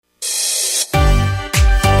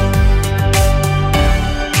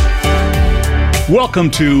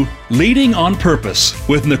Welcome to Leading on Purpose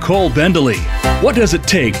with Nicole Bendaly. What does it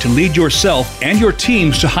take to lead yourself and your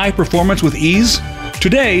teams to high performance with ease?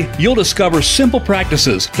 Today, you'll discover simple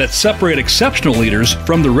practices that separate exceptional leaders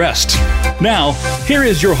from the rest. Now, here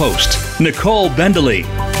is your host, Nicole Bendaly.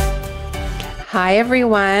 Hi,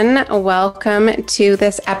 everyone. Welcome to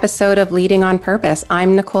this episode of Leading on Purpose.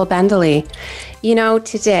 I'm Nicole Bendaly. You know,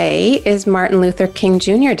 today is Martin Luther King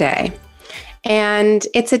Jr. Day. And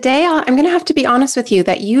it's a day, I'm going to have to be honest with you,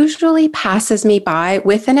 that usually passes me by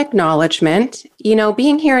with an acknowledgement. You know,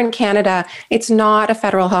 being here in Canada, it's not a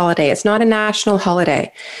federal holiday. It's not a national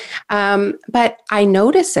holiday. But I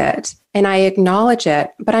notice it and I acknowledge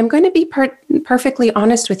it. But I'm going to be perfectly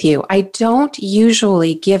honest with you. I don't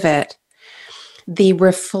usually give it the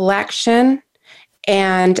reflection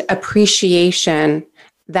and appreciation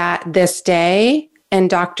that this day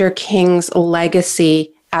and Dr. King's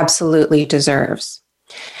legacy absolutely deserves.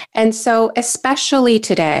 And so especially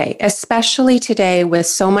today with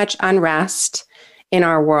so much unrest in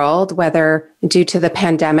our world, whether due to the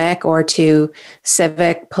pandemic or to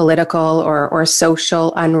civic, political, or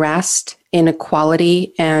social unrest,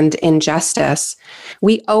 inequality, and injustice,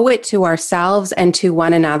 we owe it to ourselves and to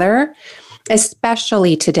one another,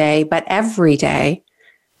 especially today, but every day,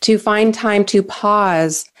 to find time to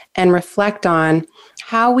pause and reflect on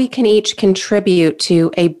how we can each contribute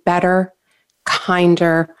to a better,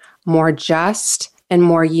 kinder, more just, and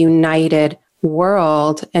more united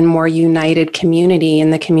world and more united community in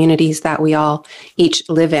the communities that we all each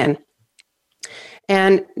live in.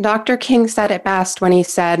 And Dr. King said it best when he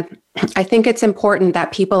said, I think it's important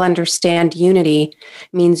that people understand unity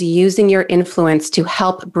means using your influence to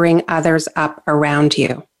help bring others up around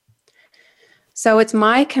you. So it's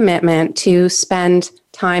my commitment to spend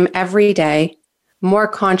time every day more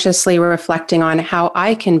consciously reflecting on how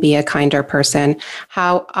I can be a kinder person,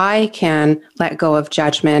 how I can let go of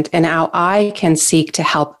judgment, and how I can seek to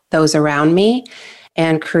help those around me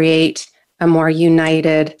and create a more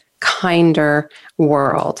united, kinder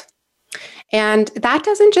world. And that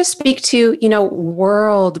doesn't just speak to,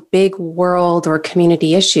 big world or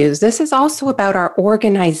community issues. This is also about our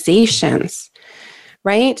organizations,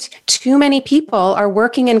 right? Too many people are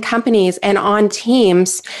working in companies and on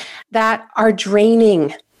teams that are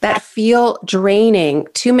draining, that feel draining.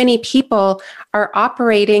 Too many people are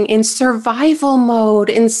operating in survival mode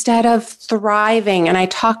instead of thriving. And I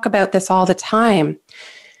talk about this all the time.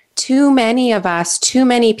 Too many of us, too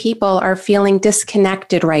many people are feeling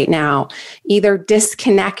disconnected right now, either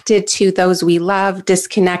disconnected to those we love,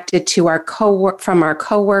 disconnected to from our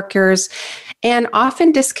coworkers, and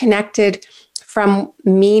often disconnected from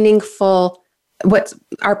meaningful, what's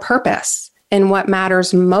our purpose and what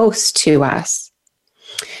matters most to us.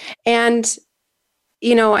 And,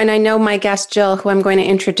 and I know my guest, Jill, who I'm going to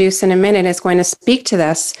introduce in a minute, is going to speak to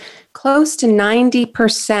this. Close to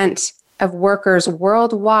 90% of workers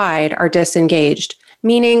worldwide are disengaged,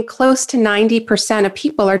 meaning close to 90% of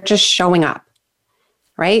people are just showing up,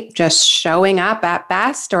 right? Just showing up at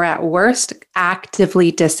best or at worst,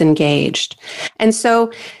 actively disengaged. And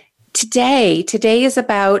so Today is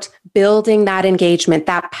about building that engagement,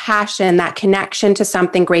 that passion, that connection to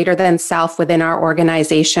something greater than self within our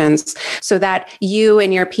organizations so that you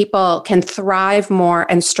and your people can thrive more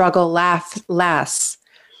and struggle less.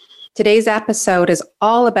 Today's episode is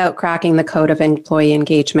all about cracking the code of employee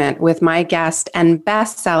engagement with my guest and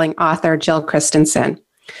best-selling author, Jill Christensen.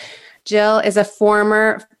 Jill is a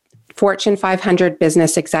former Fortune 500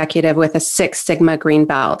 business executive with a Six Sigma green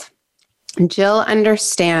belt. Jill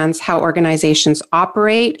understands how organizations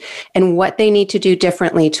operate and what they need to do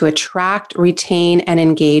differently to attract, retain, and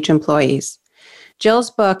engage employees. Jill's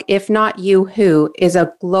book, If Not You, Who, is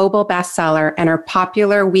a global bestseller, and her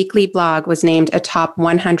popular weekly blog was named a top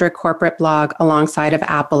 100 corporate blog alongside of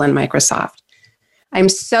Apple and Microsoft. I'm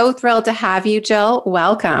so thrilled to have you, Jill.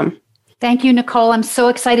 Welcome. Thank you, Nicole. I'm so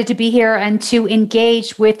excited to be here and to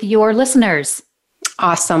engage with your listeners.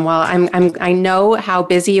 Awesome. Well, I know how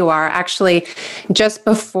busy you are. Actually, just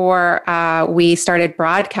before we started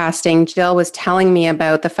broadcasting, Jill was telling me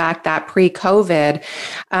about the fact that pre-COVID,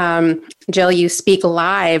 Jill, you speak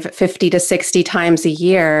live 50 to 60 times a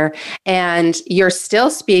year, and you're still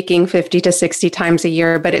speaking 50 to 60 times a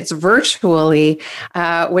year, but it's virtually,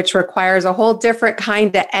 which requires a whole different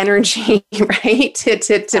kind of energy, right,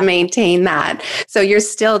 to maintain that. So you're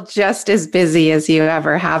still just as busy as you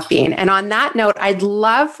ever have been. And on that note, I'd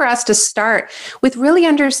love for us to start with really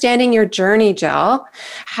understanding your journey, Jill.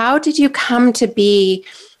 How did you come to be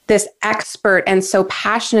this expert and so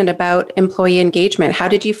passionate about employee engagement? How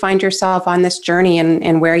did you find yourself on this journey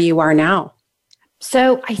and where you are now?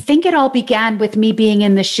 So I think it all began with me being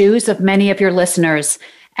in the shoes of many of your listeners.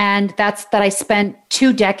 And that's that I spent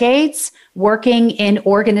 2 decades working in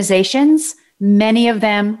organizations, many of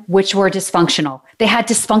them which were dysfunctional. They had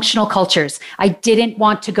dysfunctional cultures. I didn't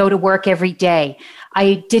want to go to work every day.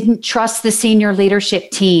 I didn't trust the senior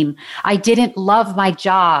leadership team. I didn't love my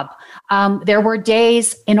job. There were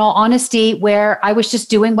days, in all honesty, where I was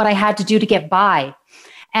just doing what I had to do to get by.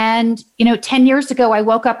 And, 10 years ago, I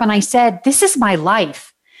woke up and I said, this is my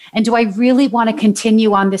life. And do I really want to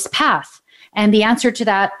continue on this path? And the answer to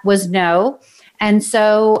that was no. And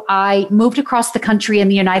so I moved across the country in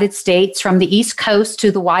the United States from the East Coast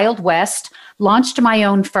to the Wild West, launched my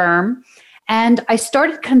own firm, and I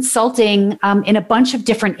started consulting in a bunch of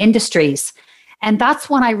different industries. And that's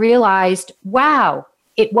when I realized, wow,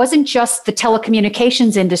 it wasn't just the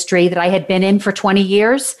telecommunications industry that I had been in for 20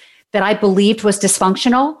 years that I believed was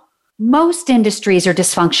dysfunctional. Most industries are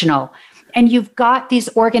dysfunctional. And you've got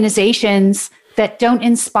these organizations that don't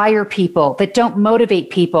inspire people, that don't motivate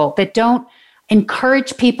people, that don't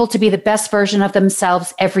encourage people to be the best version of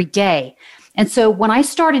themselves every day. And so when I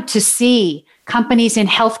started to see companies in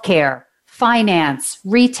healthcare, finance,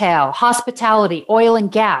 retail, hospitality, oil and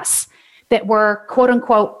gas that were quote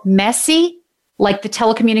unquote messy, like the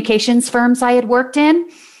telecommunications firms I had worked in,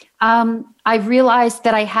 I realized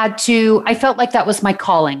that I felt like that was my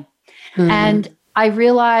calling. And I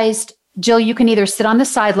realized, Jill, you can either sit on the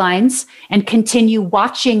sidelines and continue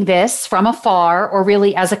watching this from afar or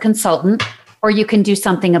really as a consultant, or you can do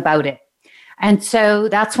something about it. And so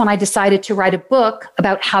that's when I decided to write a book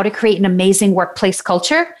about how to create an amazing workplace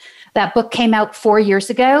culture. That book came out 4 years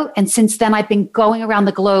ago. And since then, I've been going around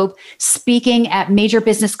the globe, speaking at major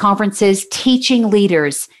business conferences, teaching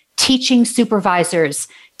leaders, teaching supervisors,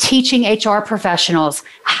 teaching HR professionals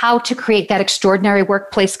how to create that extraordinary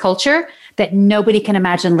workplace culture that nobody can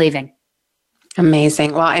imagine leaving.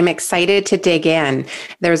 Amazing. Well, I'm excited to dig in.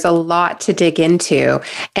 There's a lot to dig into.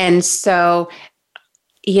 And so,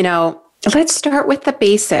 let's start with the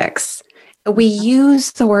basics. We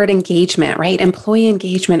use the word engagement, right? Employee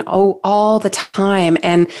engagement all the time.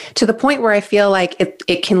 And to the point where I feel like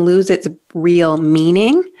it can lose its real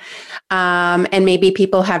meaning. And maybe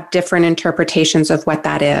people have different interpretations of what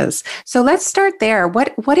that is. So let's start there.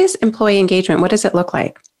 What is employee engagement? What does it look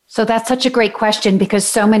like? So that's such a great question because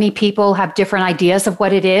so many people have different ideas of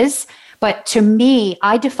what it is. But to me,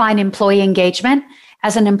 I define employee engagement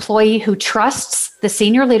as an employee who trusts the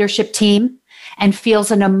senior leadership team and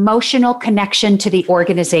feels an emotional connection to the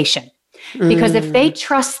organization. Because if they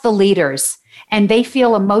trust the leaders and they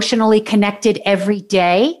feel emotionally connected every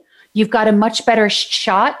day, you've got a much better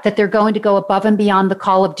shot that they're going to go above and beyond the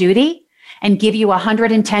call of duty and give you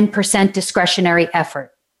 110% discretionary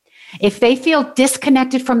effort. If they feel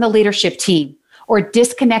disconnected from the leadership team or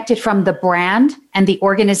disconnected from the brand and the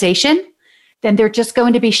organization, then they're just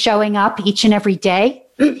going to be showing up each and every day.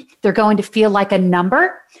 They're going to feel like a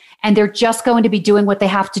number, and they're just going to be doing what they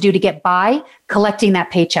have to do to get by, collecting that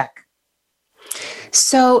paycheck.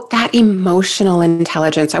 So that emotional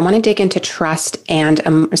intelligence, I want to dig into trust and,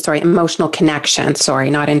 emotional connection,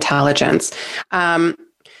 not intelligence.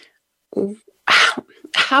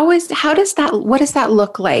 What does that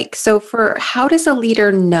look like? So how does a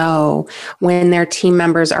leader know when their team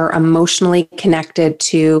members are emotionally connected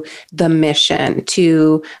to the mission,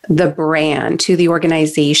 to the brand, to the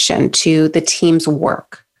organization, to the team's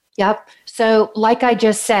work? Yep. So like I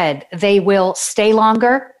just said, they will stay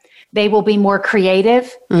longer. They will be more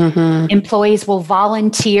creative. Employees will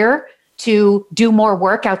volunteer to do more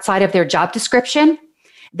work outside of their job description.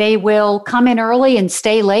 They will come in early and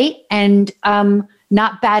stay late and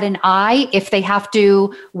not bat an eye if they have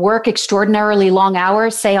to work extraordinarily long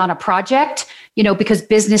hours, say on a project, because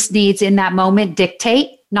business needs in that moment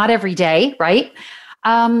dictate, not every day, right?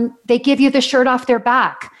 They give you the shirt off their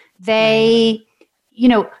back.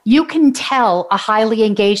 You can tell a highly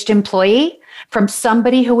engaged employee from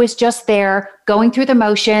somebody who is just there going through the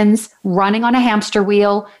motions, running on a hamster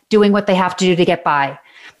wheel, doing what they have to do to get by.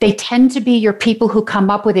 They tend to be your people who come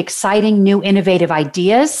up with exciting, new, innovative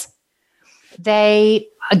ideas. They,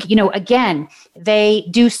 they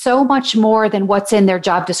do so much more than what's in their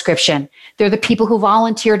job description. They're the people who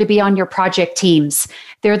volunteer to be on your project teams.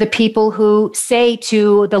 They're the people who say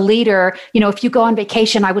to the leader, if you go on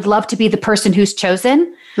vacation, I would love to be the person who's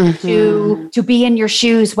chosen to be in your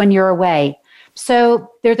shoes when you're away. So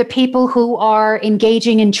they're the people who are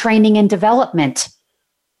engaging in training and development.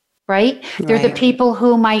 Right? They're the people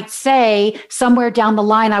who might say somewhere down the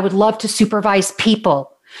line, I would love to supervise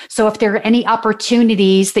people. So if there are any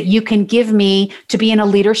opportunities that you can give me to be in a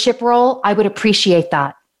leadership role, I would appreciate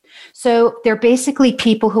that. So they're basically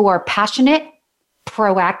people who are passionate,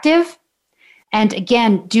 proactive, and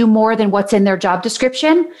again, do more than what's in their job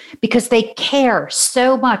description because they care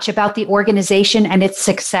so much about the organization and its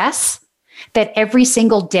success that every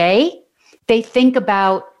single day they think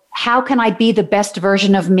about, how can I be the best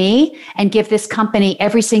version of me and give this company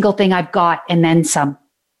every single thing I've got and then some?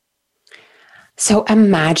 So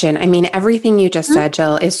imagine, I mean, everything you just said,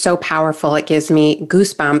 Jill, is so powerful. It gives me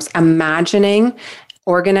goosebumps. Imagining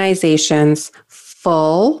organizations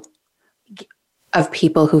full of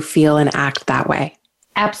people who feel and act that way.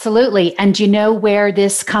 Absolutely. And you know where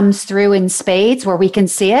this comes through in spades, where we can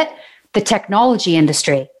see it? The technology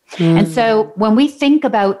industry. And so when we think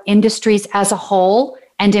about industries as a whole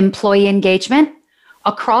and employee engagement,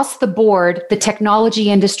 across the board, the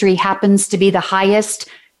technology industry happens to be the highest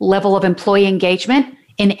level of employee engagement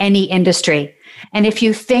in any industry. And if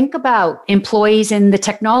you think about employees in the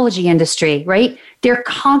technology industry, right, they're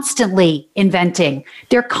constantly inventing,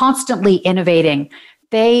 they're constantly innovating.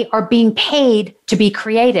 They are being paid to be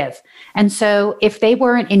creative. And so if they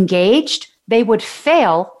weren't engaged, they would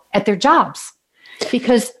fail at their jobs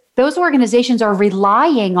because those organizations are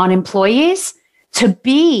relying on employees to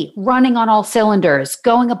be running on all cylinders,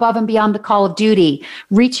 going above and beyond the call of duty,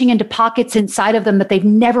 reaching into pockets inside of them that they've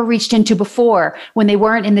never reached into before when they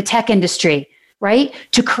weren't in the tech industry, right?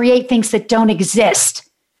 To create things that don't exist.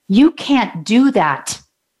 You can't do that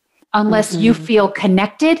unless you feel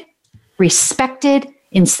connected, respected,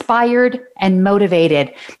 inspired, and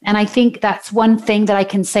motivated. And I think that's one thing that I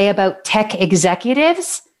can say about tech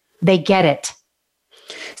executives. They get it.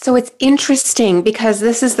 So it's interesting because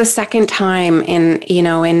this is the second time in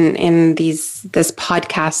this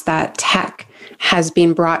podcast that tech has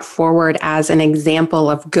been brought forward as an example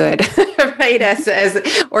of good, right?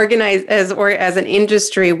 As organized as an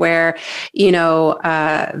industry where,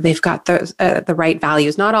 they've got the right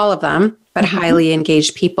values, not all of them, but highly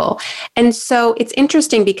engaged people. And so it's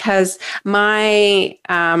interesting because my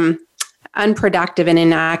unproductive and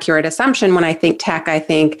inaccurate assumption when I think tech, I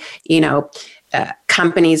think,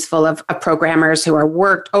 companies full of programmers who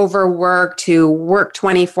are overworked, who work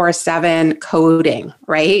 24/7 coding,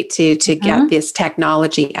 right? To get this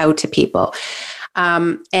technology out to people.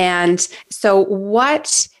 And so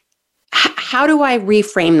how do I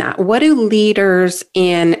reframe that? What do leaders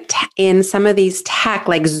in some of these tech,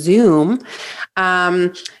 like Zoom,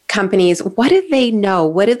 companies, what do they know?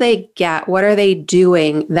 What do they get? What are they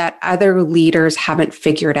doing that other leaders haven't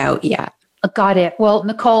figured out yet? Got it. Well,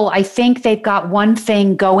 Nicole, I think they've got one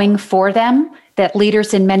thing going for them that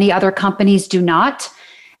leaders in many other companies do not.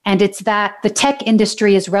 And it's that the tech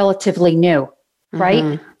industry is relatively new,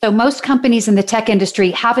 right? So most companies in the tech industry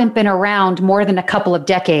haven't been around more than a couple of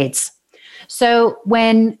decades. So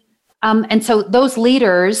and so those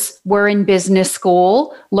leaders were in business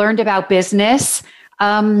school, learned about business,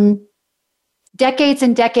 decades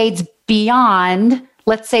and decades beyond,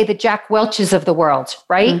 let's say, the Jack Welches of the world,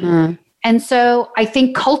 right? And so I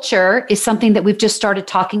think culture is something that we've just started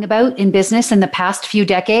talking about in business in the past few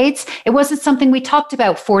decades. It wasn't something we talked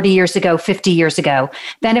about 40 years ago, 50 years ago.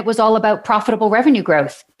 Then it was all about profitable revenue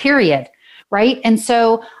growth, period, right? And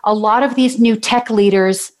so a lot of these new tech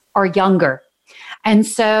leaders are younger. And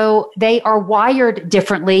so they are wired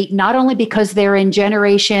differently, not only because they're in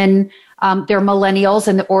they're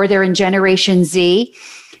millennials or they're in Generation Z,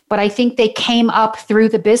 but I think they came up through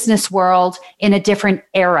the business world in a different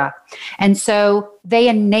era. And so they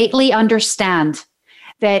innately understand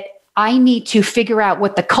that I need to figure out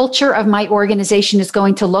what the culture of my organization is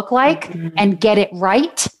going to look like and get it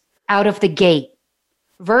right out of the gate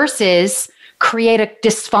versus create a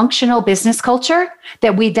dysfunctional business culture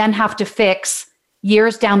that we then have to fix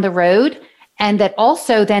years down the road. And that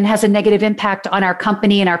also then has a negative impact on our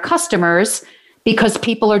company and our customers because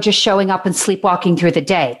people are just showing up and sleepwalking through the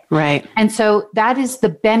day. Right. And so that is the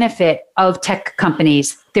benefit of tech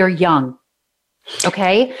companies. They're young.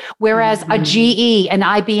 Okay. Whereas a GE and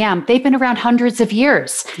IBM, they've been around hundreds of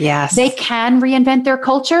years. Yes. They can reinvent their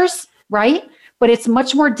cultures, right? But it's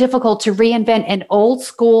much more difficult to reinvent an old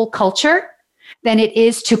school culture than it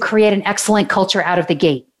is to create an excellent culture out of the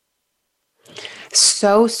gate.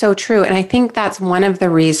 So true. And I think that's one of the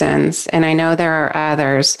reasons, and I know there are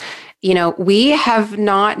others, we have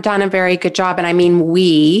not done a very good job. And I mean,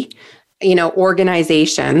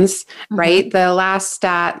 organizations, right? The last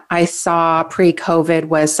stat I saw pre-COVID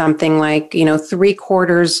was something like,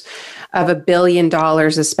 $750 million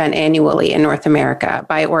is spent annually in North America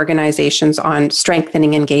by organizations on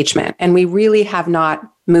strengthening engagement. And we really have not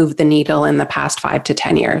moved the needle in the past 5 to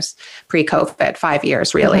 10 years, pre-COVID, 5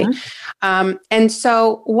 years, really. And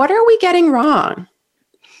so what are we getting wrong?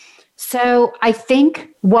 So I think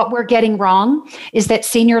what we're getting wrong is that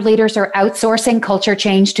senior leaders are outsourcing culture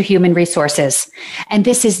change to human resources. And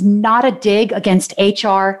this is not a dig against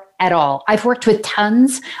HR at all. I've worked with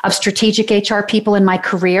tons of strategic HR people in my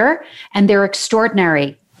career, and they're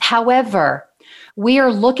extraordinary. However, we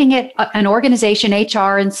are looking at an organization,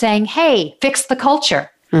 HR, and saying, hey, fix the culture.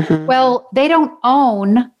 Mm-hmm. Well, they don't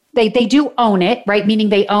own, they do own it, right? Meaning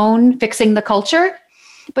they own fixing the culture,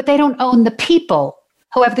 but they don't own the people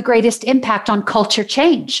who have the greatest impact on culture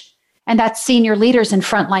change. And that's senior leaders and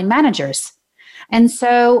frontline managers. And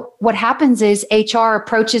so what happens is HR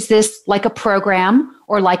approaches this like a program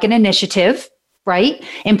or like an initiative, right?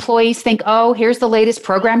 Employees think, oh, here's the latest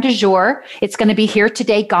program du jour. It's going to be here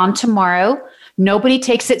today, gone tomorrow. Nobody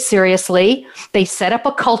takes it seriously. They set up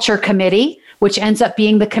a culture committee, which ends up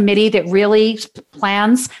being the committee that really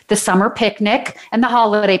plans the summer picnic and the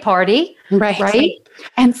holiday party, right?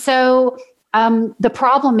 And so the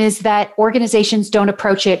problem is that organizations don't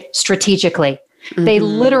approach it strategically. Mm-hmm. They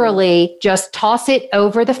literally just toss it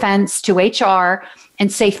over the fence to HR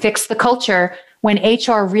and say, fix the culture, when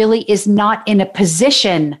HR really is not in a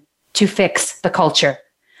position to fix the culture.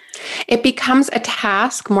 It becomes a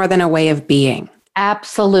task more than a way of being.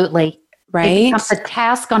 Absolutely. Right. It becomes a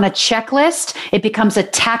task on a checklist. It becomes a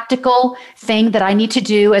tactical thing that I need to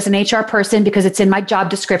do as an HR person because it's in my job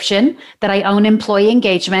description that I own employee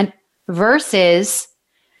engagement, versus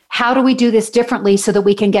how do we do this differently so that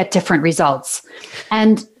we can get different results?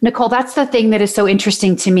 And Nicole, that's the thing that is so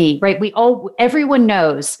interesting to me, right? Everyone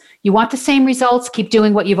knows you want the same results, keep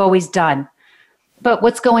doing what you've always done. But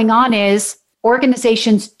what's going on is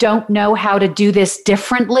organizations don't know how to do this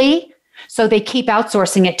differently, so they keep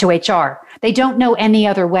outsourcing it to HR. They don't know any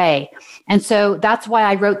other way. And so that's why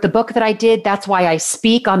I wrote the book that I did. That's why I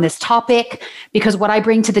speak on this topic, because what I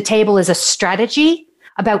bring to the table is a strategy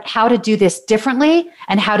about how to do this differently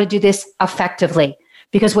and how to do this effectively.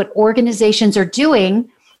 Because what organizations are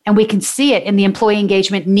doing, and we can see it in the employee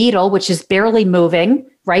engagement needle, which is barely moving,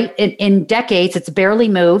 right? In decades, it's barely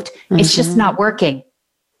moved. Mm-hmm. It's just not working.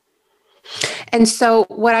 And so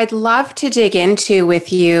what I'd love to dig into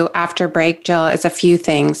with you after break, Jill, is a few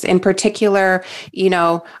things. In particular,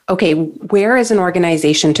 okay, where is an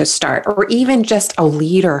organization to start? Or even just a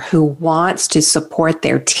leader who wants to support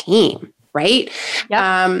their team, right?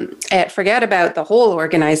 Yep. Forget about the whole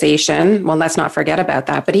organization. Well, let's not forget about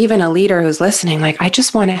that. But even a leader who's listening, like, I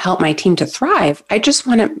just want to help my team to thrive. I just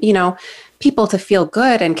want to, people to feel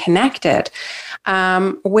good and connected.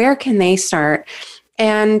 Where can they start?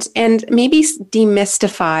 And maybe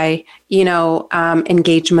demystify,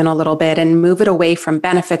 engagement a little bit and move it away from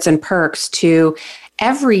benefits and perks to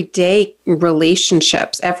everyday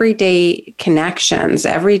relationships, everyday connections,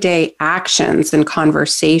 everyday actions and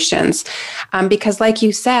conversations. Because like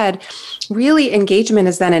you said, really engagement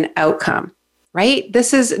is then an outcome, right?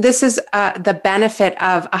 This is the benefit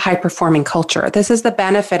of a high performing culture. This is the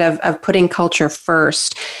benefit of putting culture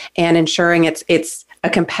first and ensuring it's a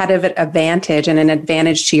competitive advantage and an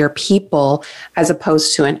advantage to your people as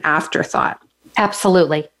opposed to an afterthought.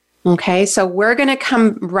 Absolutely. Okay, so we're going to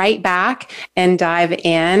come right back and dive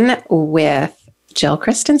in with Jill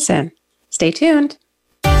Christensen. Stay tuned.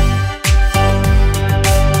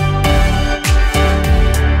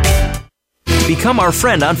 Become our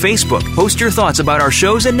friend on Facebook. Post your thoughts about our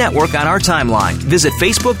shows and network on our timeline. Visit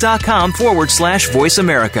facebook.com/Voice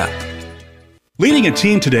America. Leading a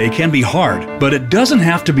team today can be hard, but it doesn't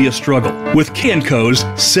have to be a struggle. With K&Co's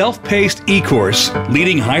self-paced e-course,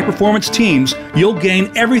 Leading High-Performance Teams, you'll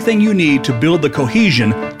gain everything you need to build the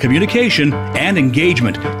cohesion, communication, and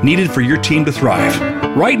engagement needed for your team to thrive.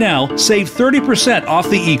 Right now, save 30% off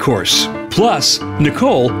the e-course. Plus,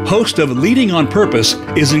 Nicole, host of Leading on Purpose,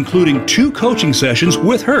 is including 2 coaching sessions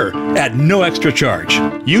with her at no extra charge.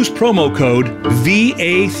 Use promo code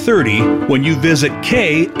VA30 when you visit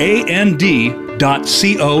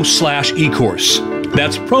KAND.co/ecourse.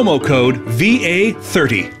 That's promo code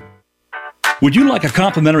VA30. Would you like a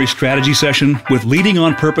complimentary strategy session with Leading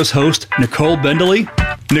on Purpose host Nicole Bendley?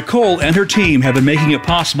 Nicole and her team have been making it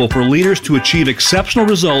possible for leaders to achieve exceptional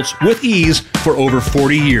results with ease for over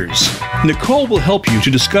 40 years. Nicole will help you to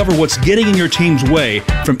discover what's getting in your team's way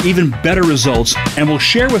from even better results and will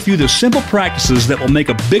share with you the simple practices that will make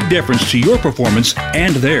a big difference to your performance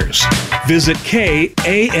and theirs. Visit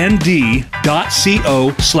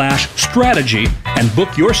KAND.co/strategy and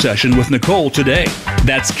book your session with Nicole today.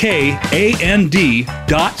 That's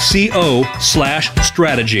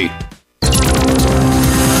KAND.co/strategy.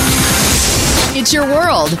 It's your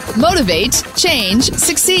world. Motivate, change,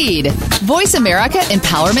 succeed.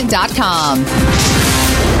 VoiceAmericaEmpowerment.com.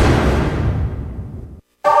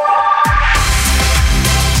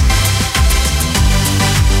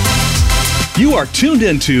 You are tuned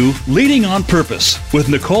into Leading on Purpose with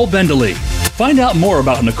Nicole Bendalee. Find out more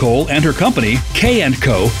about Nicole and her company,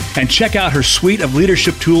 K&Co, and check out her suite of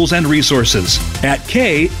leadership tools and resources at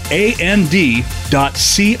KAND.co.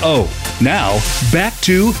 Now, back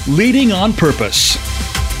to Leading on Purpose.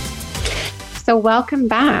 So welcome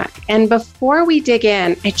back. And before we dig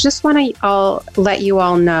in, I just want to let you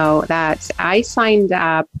all know that I signed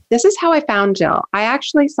up. This is how I found Jill. I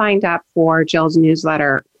actually signed up for Jill's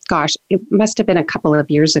newsletter. Gosh, it must have been a couple of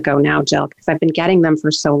years ago now, Jill, because I've been getting them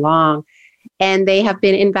for so long. And they have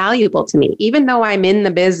been invaluable to me. Even though I'm in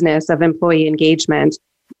the business of employee engagement,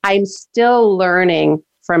 I'm still learning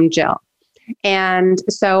from Jill. And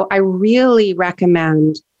so I really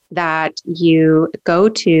recommend that you go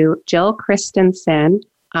to Jill Christensen,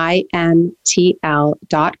 INTL.com,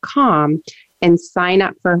 and sign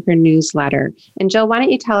up for her newsletter. And Jill, why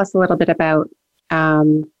don't you tell us a little bit about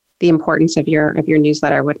the importance of your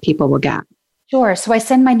newsletter, what people will get? Sure. So I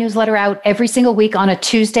send my newsletter out every single week on a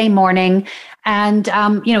Tuesday morning. And,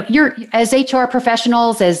 you're as HR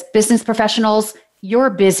professionals, as business professionals,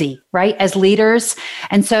 you're busy, right? As leaders.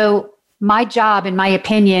 And so my job, in my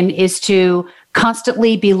opinion, is to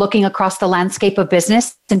constantly be looking across the landscape of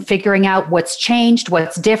business and figuring out what's changed,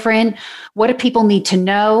 what's different, what do people need to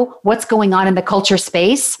know, what's going on in the culture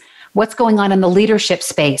space, what's going on in the leadership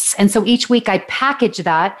space. And so each week I package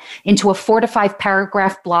that into a 4 to 5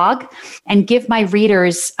 paragraph blog and give my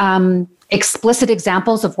readers explicit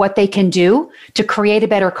examples of what they can do to create a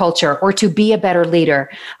better culture or to be a better leader,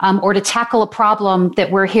 or to tackle a problem that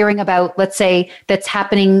we're hearing about, let's say, that's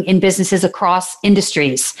happening in businesses across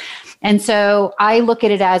industries. And so I look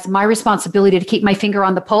at it as my responsibility to keep my finger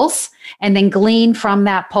on the pulse and then glean from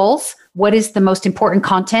that pulse what is the most important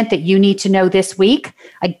content that you need to know this week,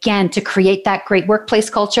 again, to create that great workplace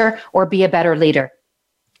culture or be a better leader.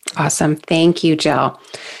 Awesome. Thank you, Jill.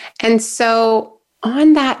 And so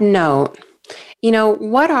on that note,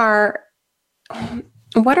 what are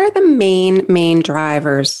the main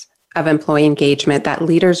drivers of employee engagement that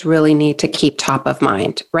leaders really need to keep top of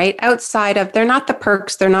mind, right? Outside of, they're not the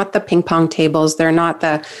perks, they're not the ping pong tables, they're not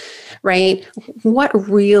the, right? What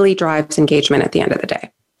really drives engagement at the end of the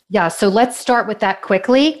day? Yeah, so let's start with that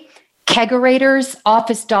quickly. Kegerators,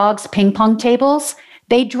 office dogs, ping pong tables,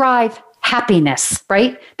 they drive happiness,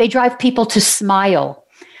 right? They drive people to smile.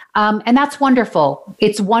 And that's wonderful.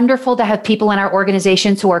 It's wonderful to have people in our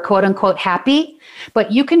organizations who are quote unquote happy,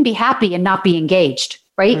 but you can be happy and not be engaged,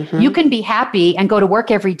 right? Mm-hmm. You can be happy and go to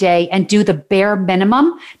work every day and do the bare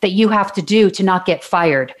minimum that you have to do to not get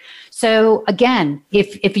fired. So again,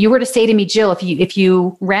 if you were to say to me, Jill, if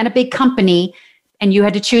you ran a big company and you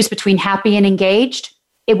had to choose between happy and engaged,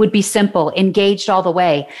 it would be simple, engaged all the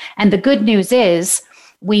way. And the good news is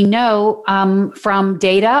we know from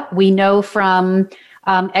data, we know from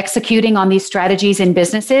executing on these strategies in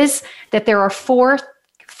businesses that there are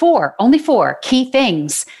only four key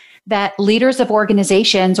things that leaders of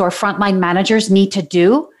organizations or frontline managers need to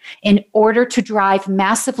do in order to drive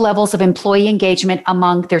massive levels of employee engagement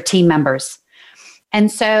among their team members.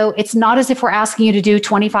 And so it's not as if we're asking you to do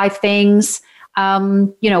 25 things.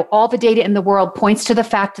 All the data in the world points to the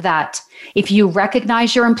fact that if you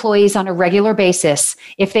recognize your employees on a regular basis,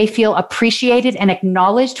 if they feel appreciated and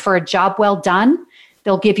acknowledged for a job well done,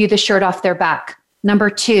 they'll give you the shirt off their back. Number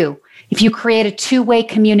 2, if you create a two-way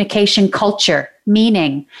communication culture,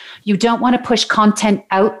 meaning you don't want to push content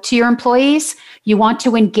out to your employees, you want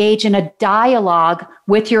to engage in a dialogue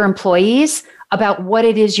with your employees about what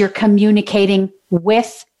it is you're communicating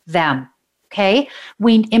with them. Okay.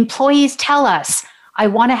 Employees tell us, I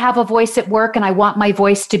want to have a voice at work and I want my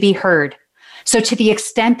voice to be heard. So to the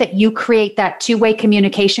extent that you create that two-way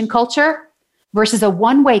communication culture versus a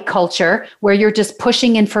one-way culture where you're just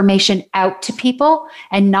pushing information out to people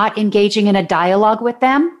and not engaging in a dialogue with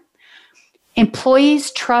them,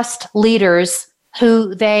 employees trust leaders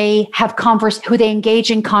who they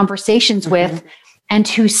engage in conversations with and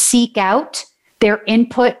who seek out their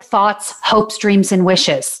input, thoughts, hopes, dreams, and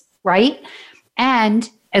wishes. Right? And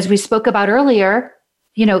as we spoke about earlier,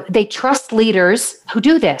 they trust leaders who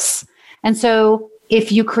do this. And so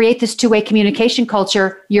if you create this two-way communication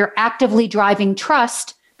culture, you're actively driving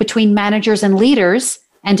trust between managers and leaders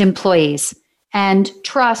and employees. And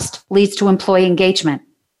trust leads to employee engagement.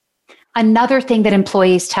 Another thing that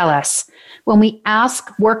employees tell us, when we ask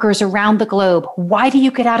workers around the globe, why do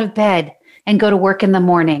you get out of bed and go to work in the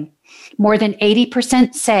morning? More than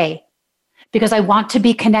 80% say, because I want to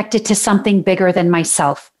be connected to something bigger than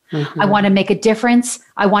myself. Mm-hmm. I want to make a difference.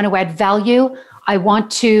 I want to add value. I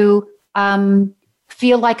want to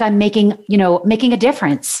feel like I'm making a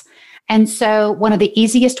difference. And so one of the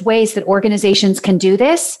easiest ways that organizations can do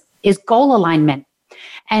this is goal alignment.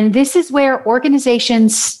 And this is where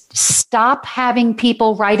organizations stop having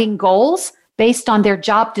people writing goals based on their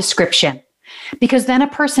job description, because then a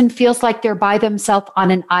person feels like they're by themselves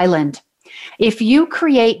on an island. If you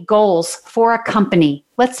create goals for a company,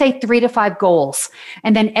 let's say 3 to 5 goals,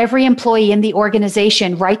 and then every employee in the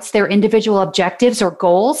organization writes their individual objectives or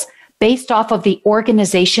goals based off of the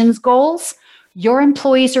organization's goals, your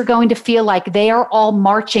employees are going to feel like they are all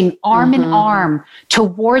marching arm in arm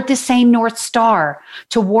toward the same North Star,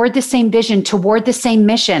 toward the same vision, toward the same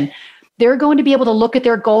mission. They're going to be able to look at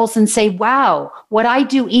their goals and say, wow, what I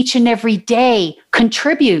do each and every day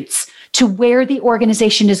contributes to where the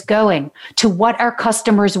organization is going, to what our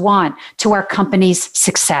customers want, to our company's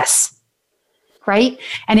success, right?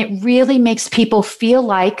 And it really makes people feel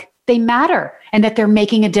like they matter and that they're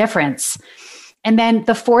making a difference. And then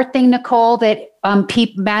the fourth thing, Nicole, that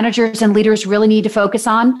managers and leaders really need to focus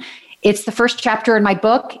on, it's the first chapter in my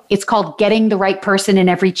book. It's called Getting the Right Person in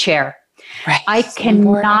Every Chair. Right. I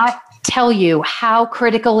cannot tell you how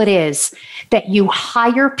critical it is that you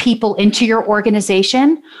hire people into your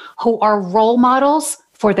organization who are role models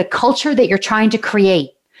for the culture that you're trying to create.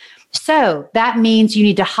 So that means you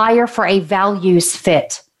need to hire for a values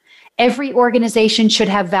fit. Every organization should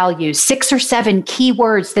have values, 6 or 7 key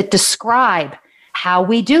words that describe how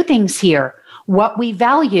we do things here, what we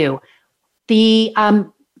value, the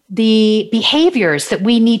behaviors that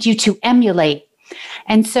we need you to emulate.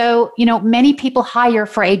 And so, many people hire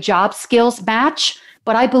for a job skills match,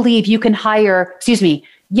 but I believe you can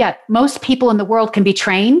most people in the world can be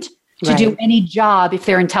trained to do any job if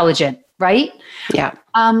they're intelligent, right? Yeah.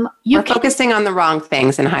 We're focusing on the wrong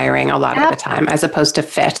things in hiring a lot of the time, as opposed to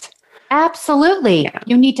fit. Absolutely. Yeah.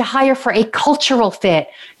 You need to hire for a cultural fit.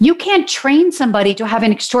 You can't train somebody to have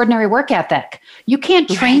an extraordinary work ethic. You can't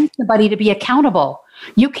train somebody to be accountable.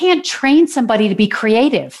 You can't train somebody to be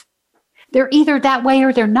creative. They're either that way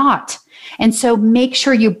or they're not. And so make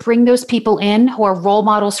sure you bring those people in who are role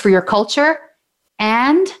models for your culture,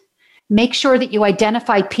 and make sure that you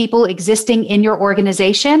identify people existing in your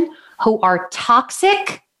organization who are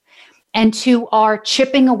toxic and who are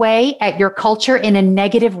chipping away at your culture in a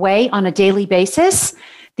negative way on a daily basis.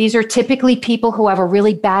 These are typically people who have a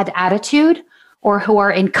really bad attitude or who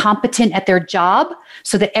are incompetent at their job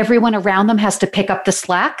so that everyone around them has to pick up the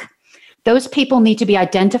slack. Those people need to be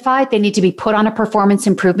identified. They need to be put on a performance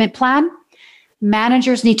improvement plan.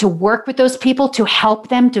 Managers need to work with those people to help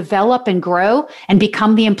them develop and grow and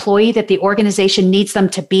become the employee that the organization needs them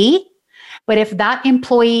to be. But if that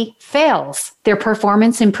employee fails their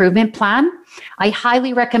performance improvement plan, I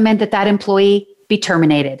highly recommend that employee be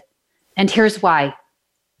terminated. And here's why.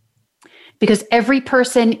 Because every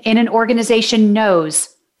person in an organization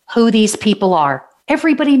knows who these people are.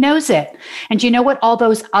 Everybody knows it. And you know what all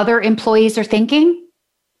those other employees are thinking?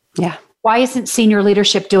 Yeah. Why isn't senior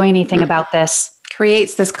leadership doing anything about this?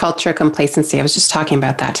 Creates this culture of complacency. I was just talking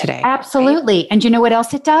about that today. Absolutely. Right? And you know what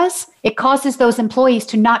else it does? It causes those employees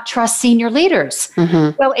to not trust senior leaders.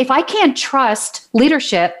 Mm-hmm. Well, if I can't trust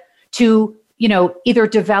leadership to, either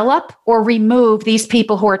develop or remove these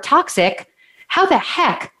people who are toxic, how the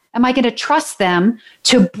heck am I going to trust them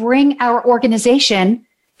to bring our organization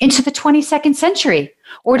into the 22nd century,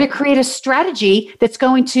 or to create a strategy that's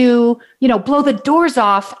going to, blow the doors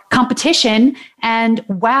off competition and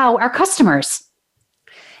wow our customers?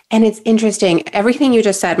 And it's interesting. Everything you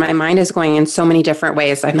just said, my mind is going in so many different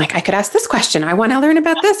ways. I'm like, I could ask this question. I want to learn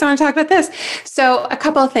about this. I want to talk about this. So a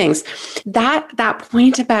couple of things. That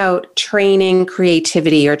point about training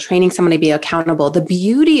creativity or training someone to be accountable, the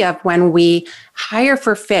beauty of when we hire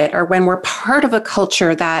for fit or when we're part of a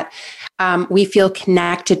culture that we feel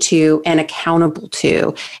connected to and accountable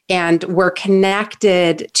to, and we're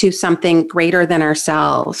connected to something greater than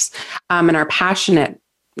ourselves, and are passionate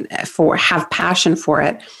have passion for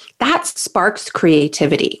it, that sparks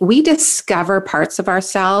creativity. We discover parts of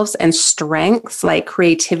ourselves and strengths like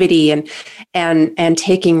creativity and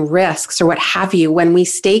taking risks or what have you when we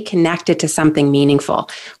stay connected to something meaningful.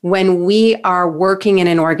 When we are working in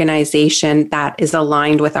an organization that is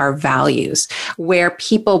aligned with our values, where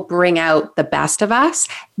people bring out the best of us,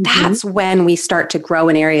 that's when we start to grow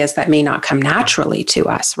in areas that may not come naturally to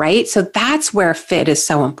us, right? So that's where fit is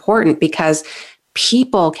so important, because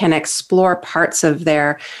people can explore parts of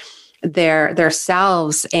their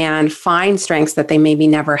selves and find strengths that they maybe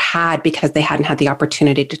never had because they hadn't had the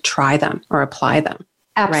opportunity to try them or apply them.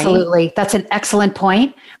 Absolutely. Right? That's an excellent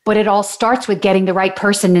point. But it all starts with getting the right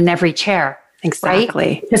person in every chair. Exactly.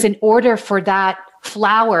 Right? Because in order for that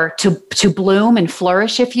flower to bloom and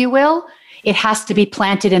flourish, if you will, it has to be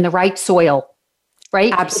planted in the right soil.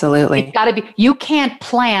 Right? Absolutely. It's got to be. You can't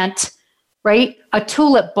plant right? A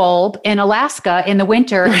tulip bulb in Alaska in the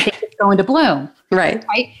winter and think it's going to bloom. Right.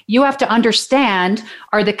 You have to understand,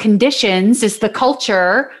 are the conditions, is the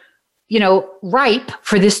culture, ripe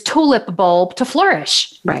for this tulip bulb to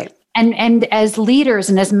flourish? Right. And as leaders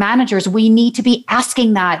and as managers, we need to be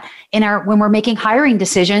asking that when we're making hiring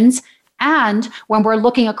decisions and when we're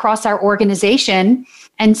looking across our organization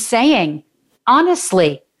and saying,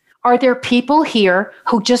 honestly, are there people here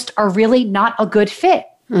who just are really not a good fit?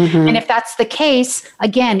 Mm-hmm. And if that's the case,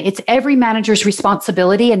 again, it's every manager's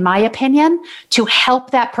responsibility, in my opinion, to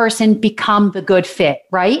help that person become the good fit,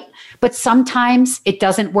 right? But sometimes it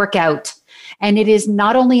doesn't work out. And it is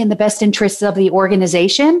not only in the best interests of the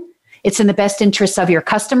organization, it's in the best interests of your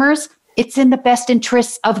customers, it's in the best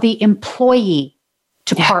interests of the employee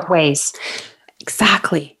to part ways.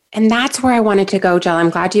 Exactly. And that's where I wanted to go, Jill. I'm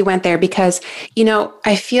glad you went there because,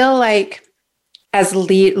 I feel like as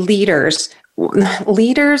leaders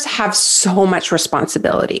have so much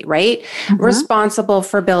responsibility, right? Mm-hmm. Responsible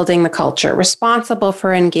for building the culture, responsible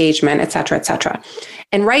for engagement, et cetera, et cetera.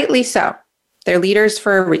 And rightly so. They're leaders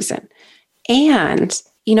for a reason. And,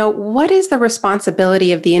 what is the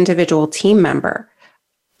responsibility of the individual team member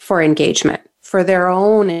for engagement, for their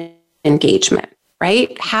own engagement,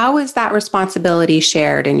 right? How is that responsibility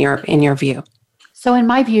shared in your view? So in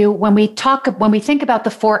my view, when we think about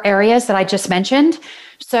the 4 areas that I just mentioned,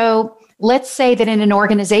 so let's say that in an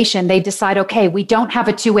organization, they decide, okay, we don't have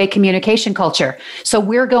a two-way communication culture. So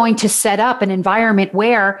we're going to set up an environment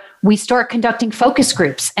where we start conducting focus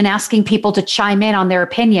groups and asking people to chime in on their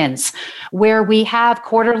opinions, where we have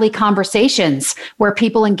quarterly conversations, where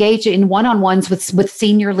people engage in one-on-ones with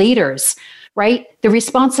senior leaders, right? The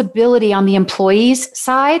responsibility on the employee's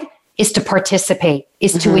side is to participate,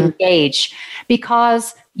 is to engage,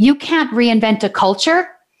 because you can't reinvent a culture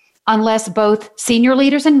unless both senior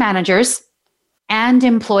leaders and managers and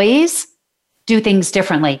employees do things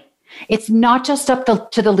differently. It's not just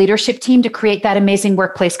up to the leadership team to create that amazing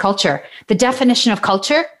workplace culture. The definition of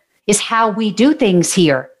culture is how we do things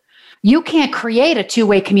here. You can't create a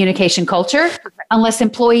two-way communication culture unless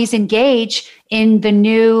employees engage in the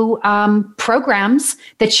new programs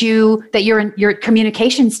that your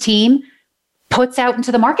communications team puts out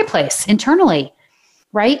into the marketplace internally,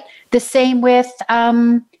 right? The same with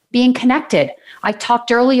being connected. I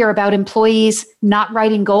talked earlier about employees not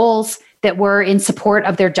writing goals that were in support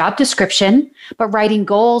of their job description, but writing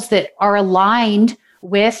goals that are aligned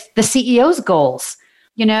with the CEO's goals.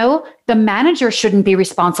 The manager shouldn't be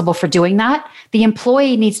responsible for doing that. The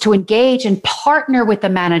employee needs to engage and partner with the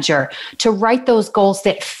manager to write those goals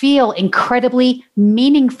that feel incredibly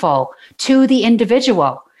meaningful to the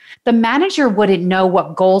individual. The manager wouldn't know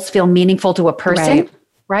what goals feel meaningful to a person.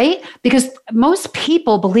 Right? Because most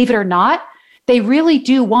people, believe it or not, they really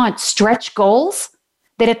do want stretch goals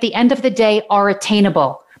that at the end of the day are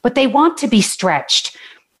attainable, but they want to be stretched.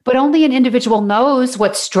 But only an individual knows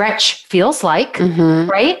what stretch feels like,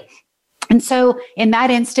 right? And so in that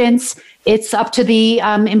instance, it's up to the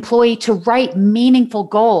employee to write meaningful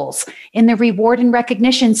goals in the reward and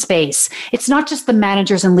recognition space. It's not just the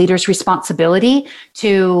managers and leaders' responsibility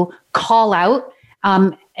to call out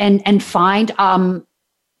and find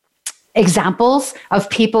examples of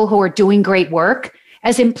people who are doing great work.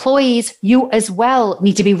 As employees, you as well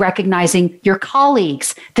need to be recognizing your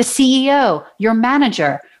colleagues, the CEO, your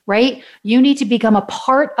manager, right? You need to become a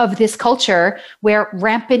part of this culture where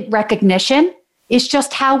rampant recognition is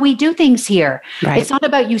just how we do things here. Right. It's not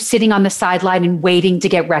about you sitting on the sideline and waiting to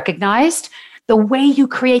get recognized. The way you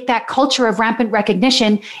create that culture of rampant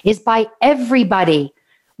recognition is by everybody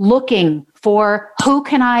looking for who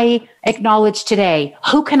can I acknowledge today?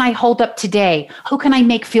 Who can I hold up today? Who can I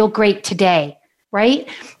make feel great today? Right?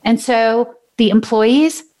 And so the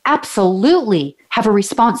employees absolutely have a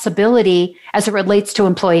responsibility as it relates to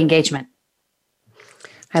employee engagement.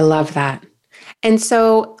 I love that. And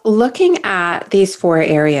so looking at these 4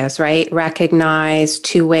 areas, right? Recognize,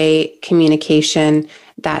 two-way communication,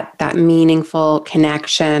 that meaningful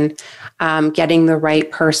connection, getting the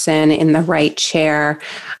right person in the right chair.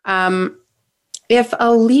 If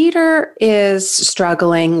a leader is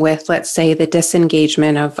struggling with, let's say, the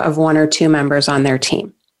disengagement of 1 or 2 members on their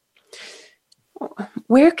team,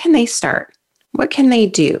 where can they start? What can they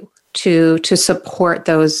do to support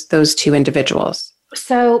those 2 individuals?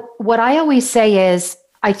 So what I always say is,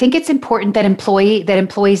 I think it's important that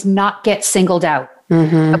employees not get singled out.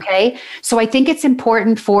 Mm-hmm. Okay. So I think it's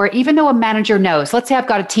important even though a manager knows, let's say I've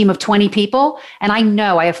got a team of 20 people and I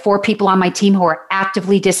know I have 4 people on my team who are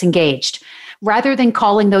actively disengaged. Rather than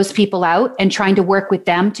calling those people out and trying to work with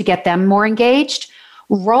them to get them more engaged,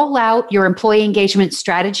 roll out your employee engagement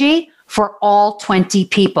strategy for all 20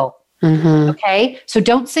 people. Okay. So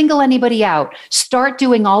don't single anybody out. Start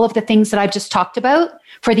doing all of the things that I've just talked about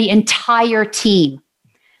for the entire team.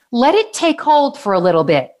 Let it take hold for a little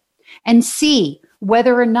bit and see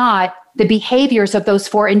whether or not the behaviors of those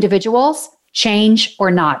 4 individuals change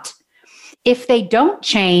or not. If they don't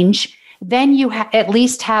change, then you at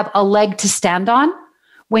least have a leg to stand on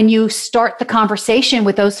when you start the conversation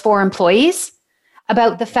with those 4 employees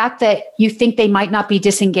about the fact that you think they might not be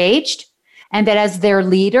disengaged, and that as their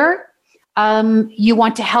leader, you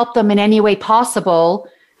want to help them in any way possible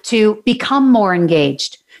to become more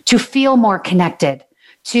engaged, to feel more connected,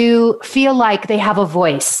 to feel like they have a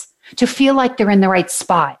voice, to feel like they're in the right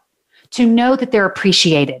spot, to know that they're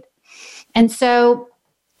appreciated. And so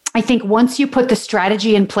I think once you put the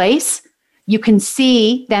strategy in place, you can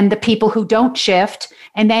see then the people who don't shift.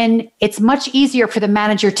 And then it's much easier for the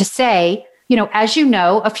manager to say, as you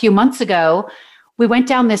know, a few months ago, we went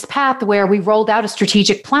down this path where we rolled out a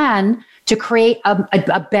strategic plan to create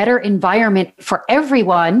a better environment for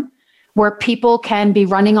everyone, where people can be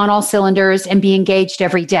running on all cylinders and be engaged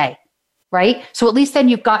every day, right? So at least then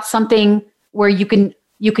you've got something where you can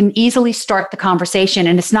easily start the conversation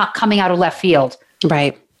and it's not coming out of left field.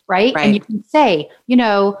 Right. And you can say,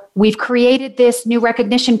 we've created this new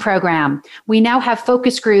recognition program. We now have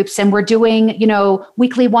focus groups and we're doing,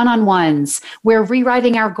 weekly one-on-ones. We're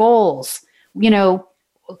rewriting our goals.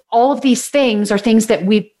 All of these things are things that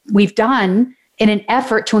we've done in an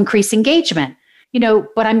effort to increase engagement,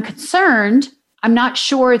 but I'm concerned. I'm not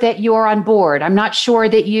sure that you're on board. I'm not sure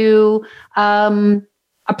that you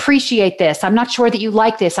appreciate this. I'm not sure that you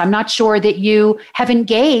like this. I'm not sure that you have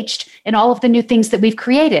engaged in all of the new things that we've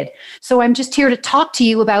created. So I'm just here to talk to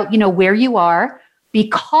you about, where you are,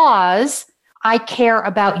 because I care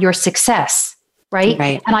about your success, right?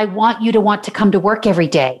 And I want you to want to come to work every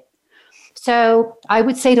day. So I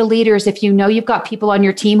would say to leaders, if you know you've got people on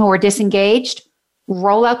your team who are disengaged,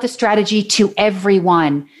 roll out the strategy to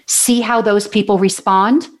everyone. See how those people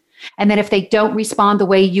respond. And then if they don't respond the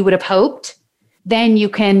way you would have hoped, then you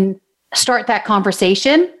can start that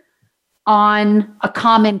conversation on a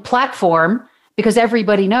common platform, because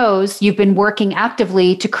everybody knows you've been working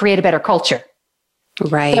actively to create a better culture.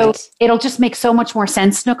 Right. So it'll just make so much more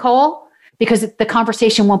sense, Nicole, because the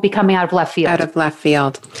conversation won't be coming out of left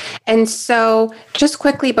field. And so just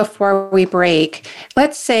quickly before we break,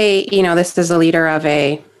 let's say, this is a leader of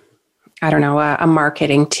a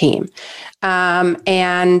marketing team.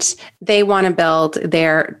 And they want to build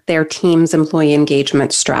their team's employee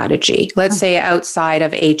engagement strategy. Let's say outside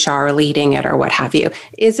of HR leading it or what have you.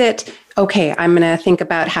 Is it, okay, I'm going to think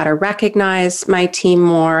about how to recognize my team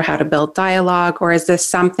more, how to build dialogue, or is this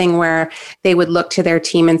something where they would look to their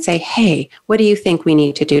team and say, hey, what do you think we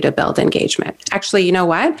need to do to build engagement? Actually, you know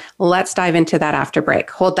what? Let's dive into that after break.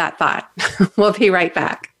 Hold that thought. We'll be right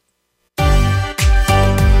back.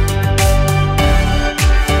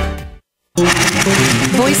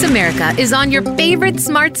 Voice America is on your favorite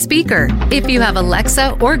smart speaker. If you have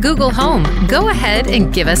Alexa or Google Home, go ahead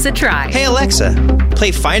and give us a try. Hey Alexa,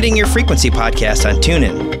 play Finding Your Frequency podcast on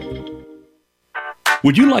TuneIn.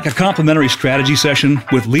 Would you like a complimentary strategy session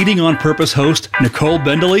with Leading on Purpose host Nicole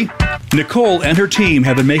Bendley? Nicole and her team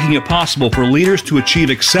have been making it possible for leaders to achieve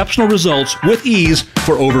exceptional results with ease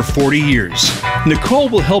for over 40 years. Nicole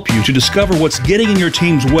will help you to discover what's getting in your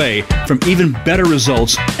team's way from even better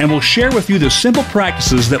results, and will share with you the simple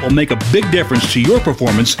practices that will make a big difference to your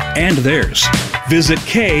performance and theirs. Visit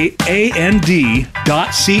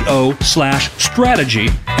kand.co/strategy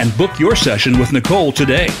and book your session with Nicole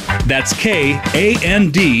today. That's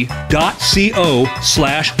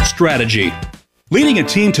kand.co/strategy. Leading a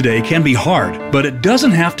team today can be hard, but it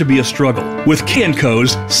doesn't have to be a struggle. With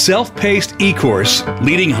K&Co's self-paced e-course,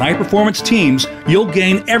 Leading High-Performance Teams, you'll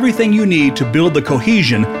gain everything you need to build the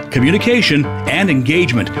cohesion, communication, and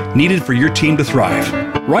engagement needed for your team to thrive.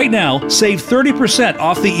 Right now, save 30%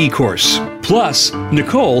 off the e-course. Plus,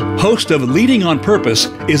 Nicole, host of Leading on Purpose,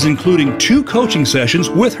 is including 2 coaching sessions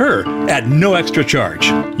with her at no extra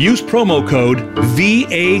charge. Use promo code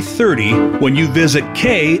VA30 when you visit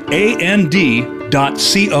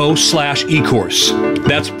kand.co/e-course.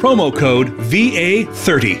 That's promo code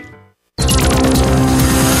VA30.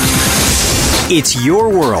 It's your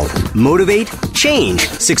world. Motivate, change,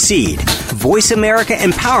 succeed.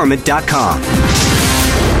 VoiceAmericaEmpowerment.com.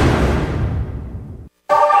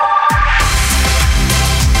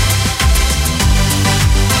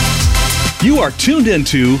 You are tuned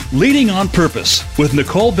into Leading on Purpose with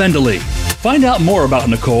Nicole Bendley. Find out more about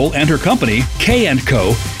Nicole and her company,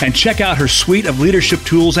 K&Co, and check out her suite of leadership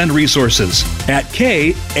tools and resources at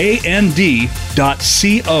kand.co.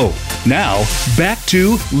 Now, back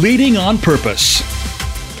to Leading on Purpose.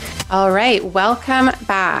 All right, welcome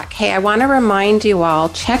back. Hey, I want to remind you all,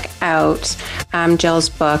 check out Jill's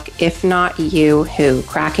book, If Not You, Who?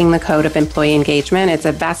 Cracking the Code of Employee Engagement. It's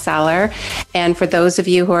a bestseller. And for those of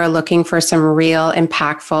you who are looking for some real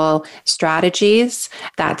impactful strategies,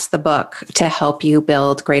 that's the book to help you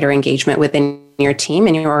build greater engagement within your team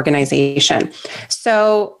and your organization.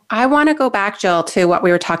 So I want to go back, Jill, to what we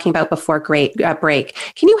were talking about before break.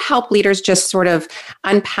 Can you help leaders just sort of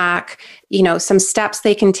unpack, some steps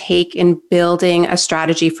they can take in building a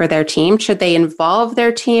strategy for their team? Should they involve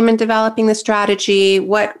their team in developing the strategy?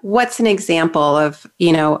 What's an example of,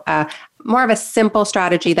 more of a simple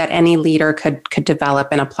strategy that any leader could develop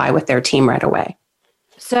and apply with their team right away?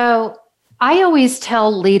 So I always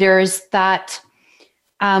tell leaders that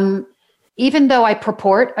even though I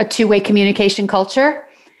purport a two-way communication culture,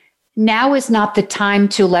 now is not the time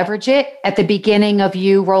to leverage it at the beginning of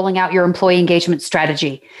you rolling out your employee engagement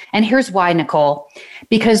strategy. And here's why, Nicole.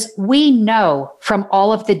 Because we know from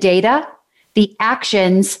all of the data, the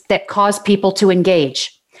actions that cause people to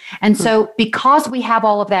engage. And so because we have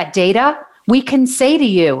all of that data, we can say to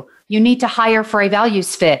you, you need to hire for a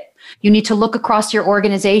values fit. You need to look across your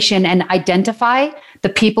organization and identify the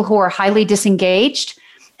people who are highly disengaged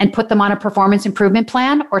and put them on a performance improvement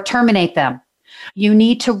plan or terminate them. You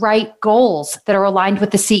need to write goals that are aligned with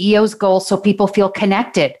the CEO's goals so people feel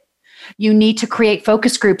connected. You need to create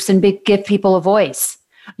focus groups and give people a voice.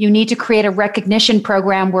 You need to create a recognition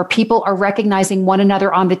program where people are recognizing one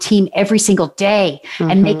another on the team every single day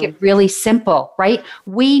and make it really simple, right?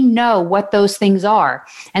 We know what those things are.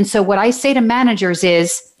 And so what I say to managers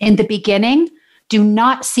is, in the beginning, do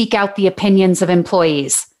not seek out the opinions of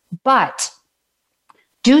employees, but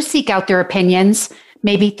do seek out their opinions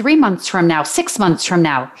maybe 3 months from now, 6 months from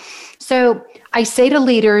now. So I say to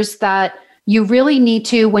leaders that you really need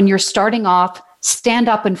to, when you're starting off, stand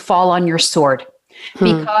up and fall on your sword.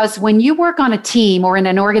 Because when you work on a team or in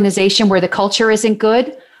an organization where the culture isn't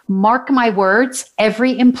good, mark my words,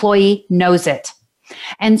 every employee knows it.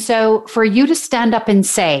 And so for you to stand up and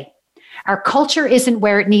say, our culture isn't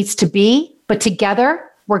where it needs to be, but together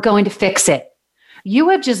we're going to fix it. You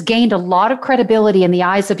have just gained a lot of credibility in the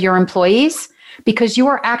eyes of your employees because you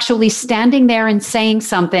are actually standing there and saying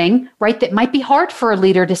something, right, that might be hard for a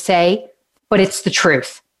leader to say, but it's the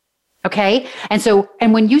truth. Okay.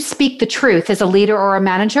 And when you speak the truth as a leader or a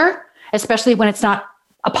manager, especially when it's not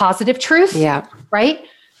a positive truth, right,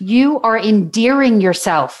 you are endearing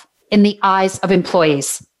yourself in the eyes of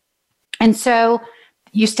employees. And so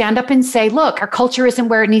you stand up and say, look, our culture isn't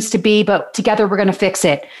where it needs to be, but together we're going to fix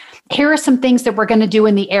it. Here are some things that we're going to do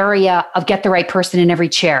in the area of get the right person in every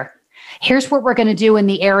chair. Here's what we're going to do in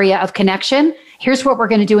the area of connection. Here's what we're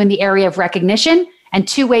going to do in the area of recognition and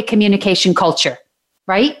two-way communication culture,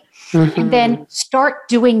 right? And then start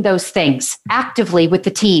doing those things actively with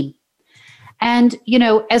the team. And,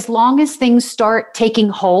 as long as things start taking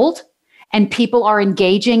hold and people are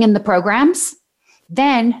engaging in the programs,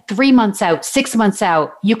 then 3 months out, 6 months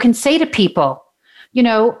out, you can say to people,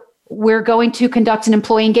 we're going to conduct an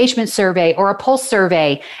employee engagement survey or a pulse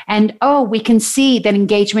survey. And, we can see that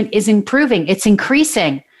engagement is improving. It's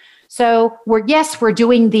increasing. So we're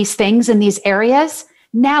doing these things in these areas.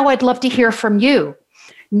 Now I'd love to hear from you.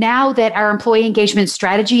 Now that our employee engagement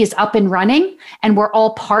strategy is up and running and we're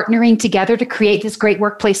all partnering together to create this great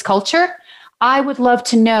workplace culture, I would love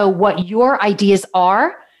to know what your ideas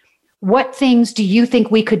are. What things do you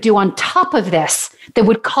think we could do on top of this that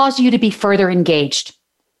would cause you to be further engaged?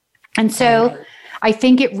 And so I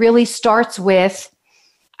think it really starts with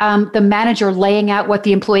the manager laying out what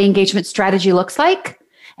the employee engagement strategy looks like,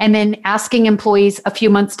 and then asking employees a few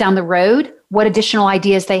months down the road what additional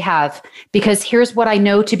ideas they have. Because here's what I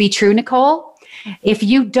know to be true, Nicole. If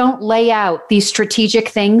you don't lay out these strategic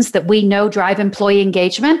things that we know drive employee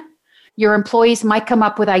engagement, your employees might come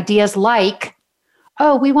up with ideas like,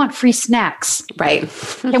 we want free snacks. Right.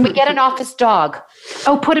 Can we get an office dog?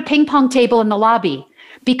 Put a ping pong table in the lobby.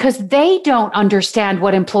 Because they don't understand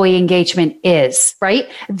what employee engagement is, right?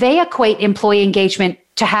 They equate employee engagement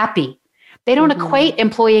to happy. They don't equate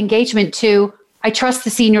employee engagement to, I trust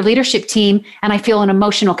the senior leadership team and I feel an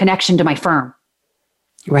emotional connection to my firm.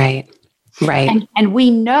 Right. And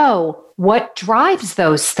we know what drives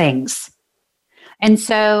those things. And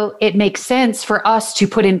so it makes sense for us to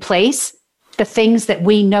put in place the things that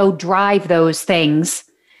we know drive those things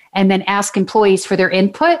and then ask employees for their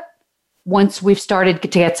input once we've started to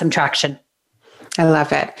get some traction. I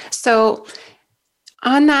love it. So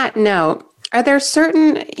on that note, are there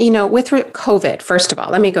certain, with COVID, first of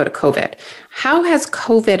all, let me go to COVID. How has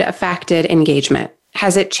COVID affected engagement?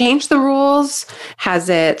 Has it changed the rules? Has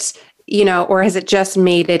it, or has it just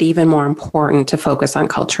made it even more important to focus on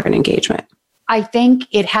culture and engagement? I think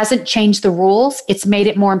it hasn't changed the rules. It's made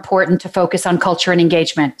it more important to focus on culture and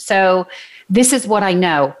engagement. So this is what I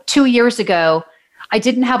know. 2 years ago, I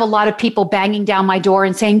didn't have a lot of people banging down my door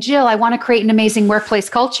and saying, Jill, I want to create an amazing workplace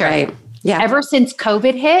culture. Right. Yeah. Ever since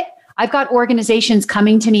COVID hit, I've got organizations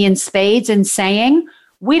coming to me in spades and saying,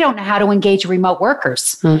 we don't know how to engage remote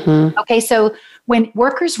workers. Mm-hmm. Okay. So when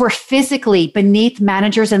workers were physically beneath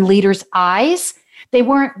managers and leaders' eyes, they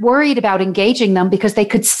weren't worried about engaging them because they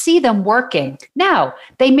could see them working. Now,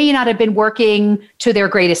 they may not have been working to their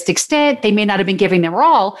greatest extent. They may not have been giving their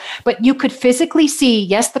all, but you could physically see,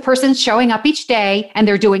 yes, the person's showing up each day and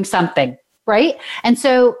they're doing something, right? And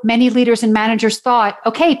so many leaders and managers thought,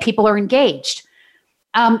 okay, people are engaged.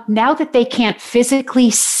 Now that they can't physically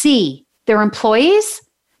see their employees,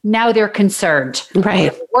 now they're concerned. Right.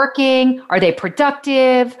 Are they working? Are they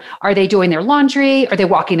productive? Are they doing their laundry? Are they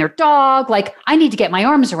walking their dog? Like, I need to get my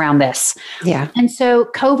arms around this. Yeah. And so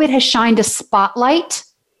COVID has shined a spotlight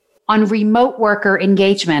on remote worker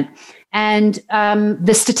engagement. And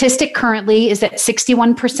the statistic currently is that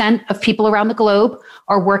 61% of people around the globe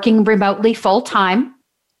are working remotely full time.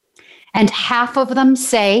 And half of them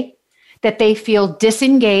say that they feel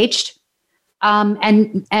disengaged.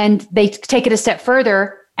 And they take it a step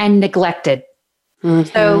further, and neglected. Mm-hmm.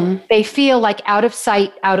 So they feel like out of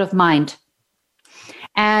sight, out of mind.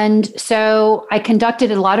 And so I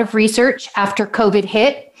conducted a lot of research after COVID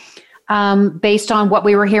hit, based on what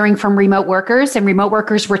we were hearing from remote workers. And remote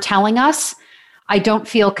workers were telling us, I don't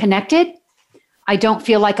feel connected. I don't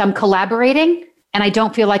feel like I'm collaborating. And I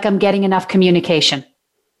don't feel like I'm getting enough communication.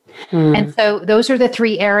 And so those are the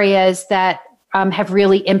three areas that have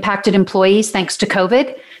really impacted employees thanks to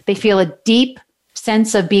COVID. They feel a deep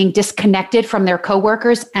sense of being disconnected from their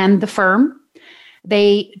coworkers and the firm.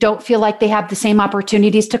 They don't feel like they have the same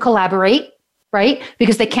opportunities to collaborate, right?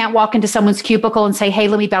 Because they can't walk into someone's cubicle and say, hey,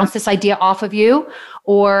 let me bounce this idea off of you,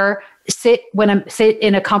 or sit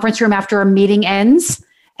in a conference room after a meeting ends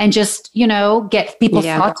and just, get people's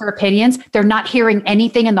thoughts or opinions. They're not hearing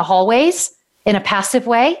anything in the hallways in a passive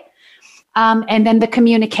way. And then the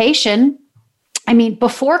communication. I mean,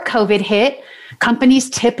 before COVID hit, companies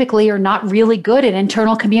typically are not really good at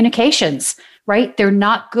internal communications, right? They're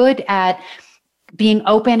not good at being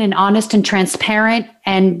open and honest and transparent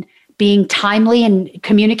and being timely and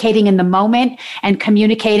communicating in the moment and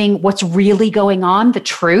communicating what's really going on, the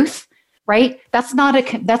truth, right? That's not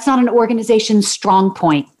an organization's strong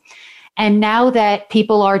point. And now that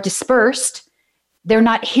people are dispersed, they're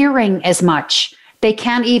not hearing as much. They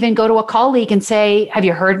can't even go to a colleague and say, have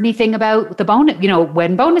you heard anything about the bonus,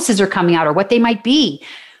 when bonuses are coming out or what they might be?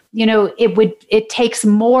 It takes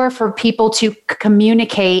more for people to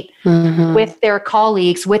communicate with their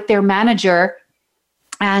colleagues, with their manager.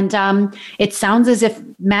 And it sounds as if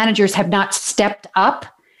managers have not stepped up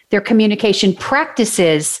their communication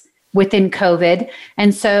practices within COVID.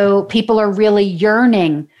 And so people are really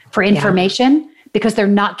yearning for information. Because they're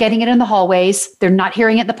not getting it in the hallways. They're not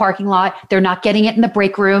hearing it in the parking lot. They're not getting it in the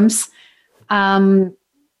break rooms. They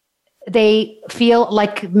feel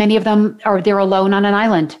like many of them they're alone on an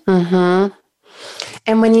island. Mm-hmm.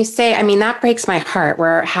 And when you say, that breaks my heart,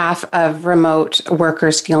 where half of remote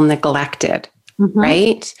workers feel neglected,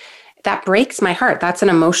 right? That breaks my heart. That's an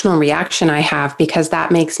emotional reaction I have, because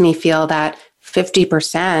that makes me feel that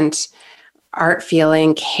 50% aren't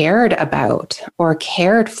feeling cared about or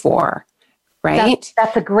cared for. Right.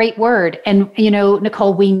 That's a great word. And,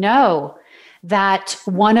 Nicole, we know that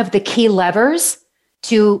one of the key levers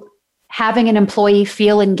to having an employee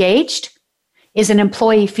feel engaged is an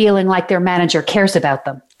employee feeling like their manager cares about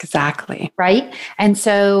them. Exactly. Right. And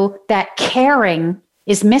so that caring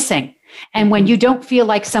is missing. And when you don't feel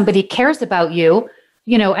like somebody cares about you,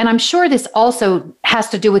 and I'm sure this also has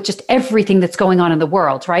to do with just everything that's going on in the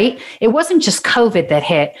world, right? It wasn't just COVID that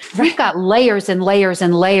hit. We've got layers and layers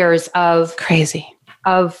and layers of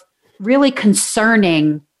really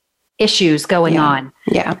concerning issues going on.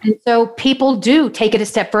 Yeah. And so people do take it a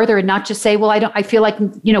step further and not just say, well, I feel like,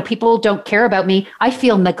 people don't care about me. I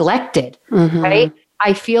feel neglected, right?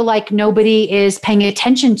 I feel like nobody is paying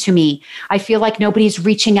attention to me. I feel like nobody's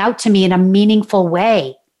reaching out to me in a meaningful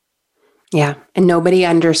way. Yeah. And nobody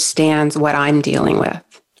understands what I'm dealing with,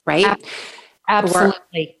 right?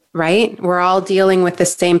 Absolutely. We're all dealing with the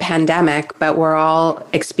same pandemic, but we're all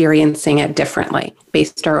experiencing it differently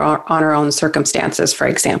based on our own circumstances, for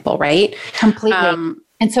example, right? Completely.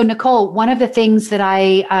 And so, Nicole, one of the things that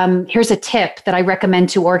here's a tip that I recommend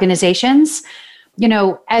to organizations,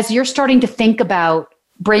 as you're starting to think about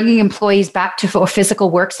bringing employees back to a physical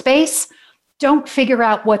workspace, don't figure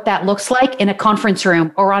out what that looks like in a conference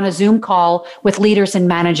room or on a Zoom call with leaders and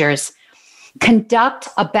managers. Conduct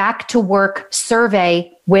a back to work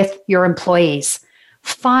survey with your employees.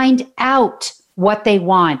 Find out what they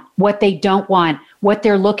want, what they don't want, what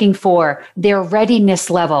they're looking for, their readiness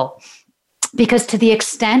level. Because to the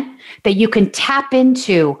extent that you can tap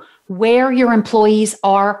into where your employees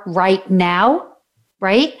are right now,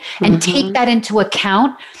 right? And take that into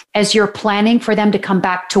account as you're planning for them to come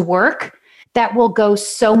back to work, that will go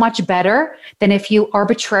so much better than if you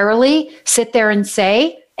arbitrarily sit there and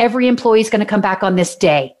say, every employee is going to come back on this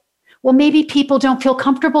day. Well, maybe people don't feel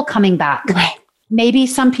comfortable coming back. Right. Maybe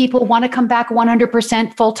some people want to come back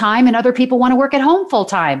 100% full time and other people want to work at home full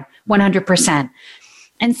time, 100%.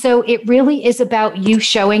 And so it really is about you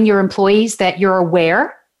showing your employees that you're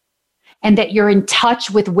aware and that you're in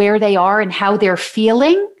touch with where they are and how they're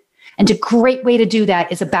feeling. And a great way to do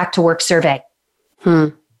that is a back to work survey.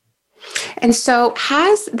 And so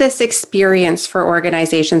has this experience for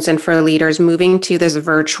organizations and for leaders moving to this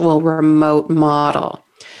virtual remote model,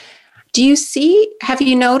 have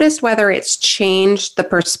you noticed whether it's changed the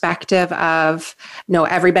perspective of, no,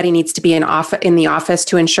 everybody needs to be in the office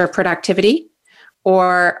to ensure productivity?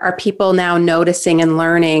 Or are people now noticing and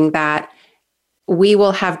learning that we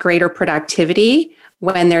will have greater productivity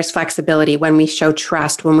when there's flexibility, when we show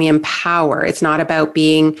trust, when we empower? It's not about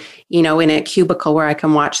being, in a cubicle where I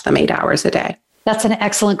can watch them 8 hours a day. That's an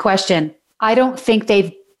excellent question. I don't think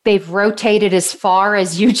they've rotated as far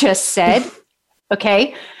as you just said.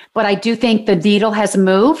 Okay. But I do think the needle has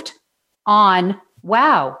moved on,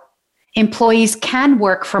 wow, employees can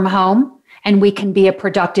work from home and we can be a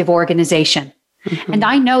productive organization. And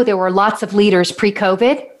I know there were lots of leaders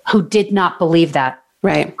pre-COVID who did not believe that.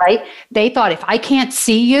 Right. They thought, if I can't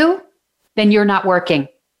see you, then you're not working.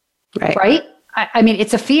 Right. I mean,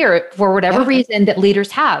 it's a fear for whatever reason that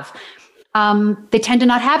leaders have. They tend to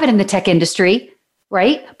not have it in the tech industry.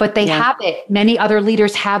 Right. But they have it. Many other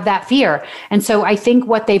leaders have that fear. And so I think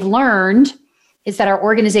what they've learned is that our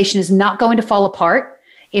organization is not going to fall apart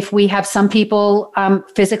if we have some people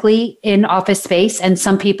physically in office space and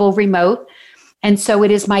some people remote. And so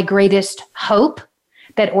it is my greatest hope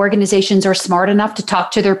that organizations are smart enough to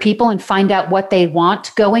talk to their people and find out what they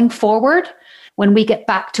want going forward when we get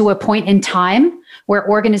back to a point in time where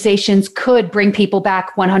organizations could bring people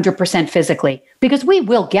back 100% physically, because we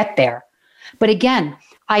will get there. But again,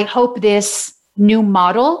 I hope this new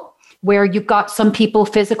model where you've got some people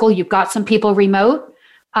physical, you've got some people remote,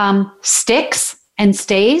 sticks and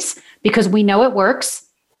stays, because we know it works.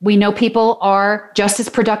 We know people are just as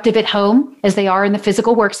productive at home as they are in the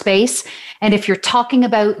physical workspace. And if you're talking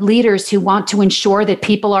about leaders who want to ensure that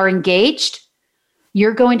people are engaged,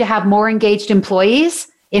 you're going to have more engaged employees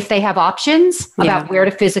if they have options about where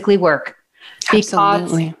to physically work.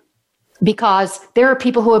 Absolutely. Because there are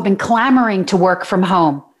people who have been clamoring to work from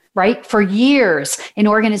home, right, for years in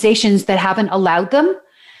organizations that haven't allowed them.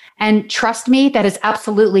 And trust me, that has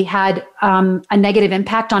absolutely had a negative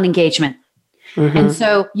impact on engagement. And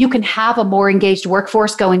so you can have a more engaged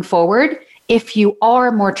workforce going forward if you are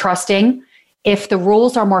more trusting, if the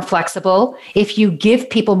rules are more flexible, if you give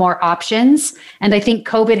people more options. And I think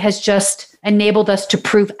COVID has just enabled us to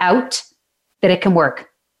prove out that it can work.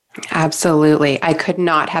 Absolutely. I could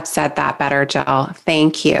not have said that better, Jill.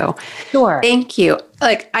 Thank you. Sure. Thank you.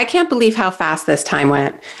 I can't believe how fast this time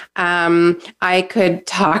went. I could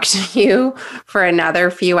talk to you for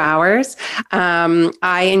another few hours.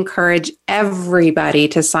 I encourage everybody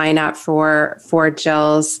to sign up for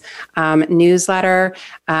Jill's newsletter.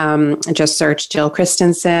 Just search Jill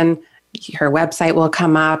Christensen. Her website will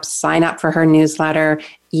come up. Sign up for her newsletter.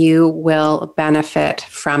 You will benefit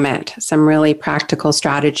from it. Some really practical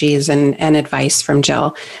strategies and advice from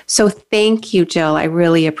Jill. So thank you, Jill. I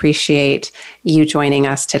really appreciate you joining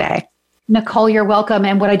us today. Nicole, you're welcome.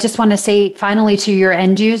 And what I just want to say finally to your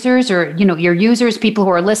end users, or your users, people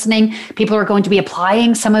who are listening, people who are going to be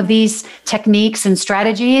applying some of these techniques and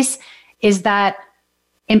strategies, is that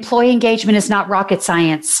employee engagement is not rocket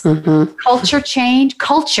science. Culture change,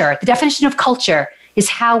 the definition of culture is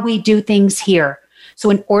how we do things here. So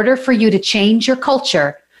in order for you to change your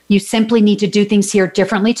culture, you simply need to do things here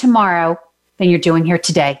differently tomorrow than you're doing here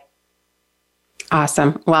today.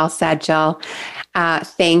 Awesome. Well said, Jill.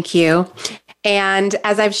 Thank you. And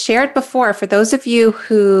as I've shared before, for those of you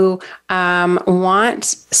who want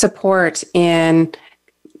support in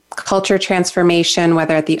culture transformation,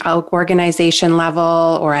 whether at the organization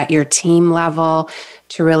level or at your team level,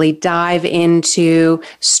 to really dive into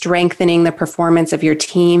strengthening the performance of your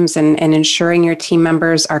teams and ensuring your team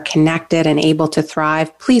members are connected and able to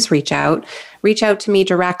thrive, please reach out. Reach out to me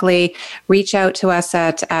directly, reach out to us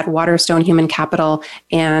at Waterstone Human Capital,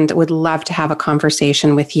 and would love to have a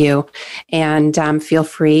conversation with you. And feel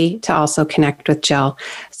free to also connect with Jill.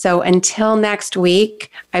 So until next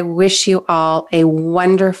week, I wish you all a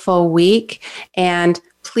wonderful week, and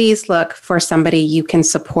please look for somebody you can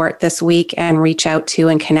support this week and reach out to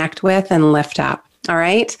and connect with and lift up. All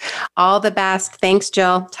right. All the best. Thanks,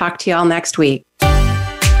 Jill. Talk to you all next week.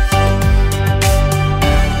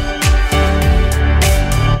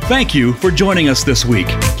 Thank you for joining us this week.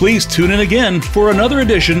 Please tune in again for another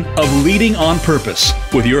edition of Leading on Purpose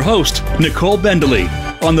with your host, Nicole Bendley,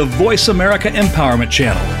 on the Voice America Empowerment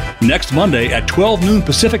Channel, next Monday at 12 noon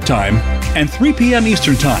Pacific Time and 3 p.m.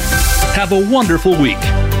 Eastern Time. Have a wonderful week.